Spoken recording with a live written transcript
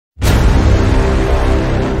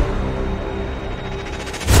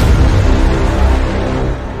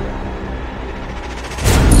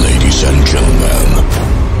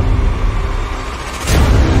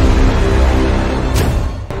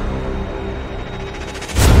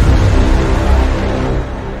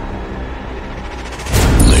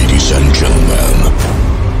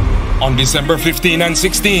On December 15 and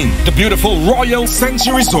 16, the beautiful Royal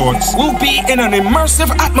Senchi Resorts will be in an immersive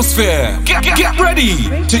atmosphere. Get ready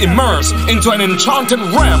to immerse into an enchanted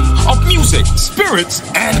realm of music, spirits,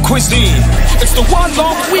 and cuisine. It's the One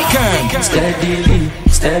Love Weekend.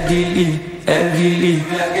 Steadily, heavily.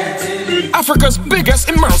 Africa's biggest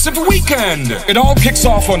immersive weekend. It all kicks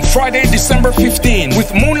off on Friday, December 15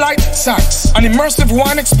 with MOONLIGHT SAXX, an immersive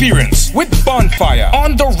wine experience with bonfire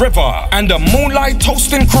on the river and a moonlight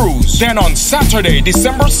toasting cruise. Then on Saturday,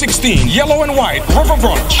 December 16, yellow and white river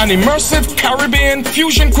brunch, an immersive Caribbean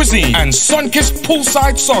fusion cuisine, and SUNKISS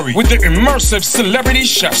poolside SOIREE with the immersive celebrity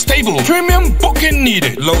chef's table. Premium booking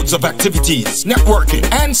needed. Loads of activities, networking,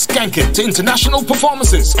 and skanking to international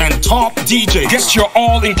performances and top DJs. Get your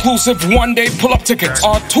all-inclusive one-day pull-up tickets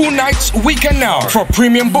or 2 nights weekend now. For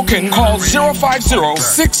premium booking, call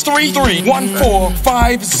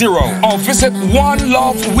 050-633-1450 or visit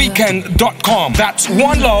OneLoveWknd.com. That's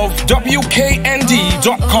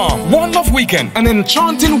OneLoveWKND.com. One Love Weekend, an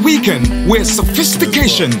enchanting weekend where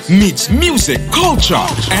sophistication meets music, culture,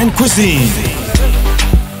 and cuisine.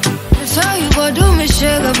 That's how you go do me,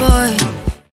 sugar boy.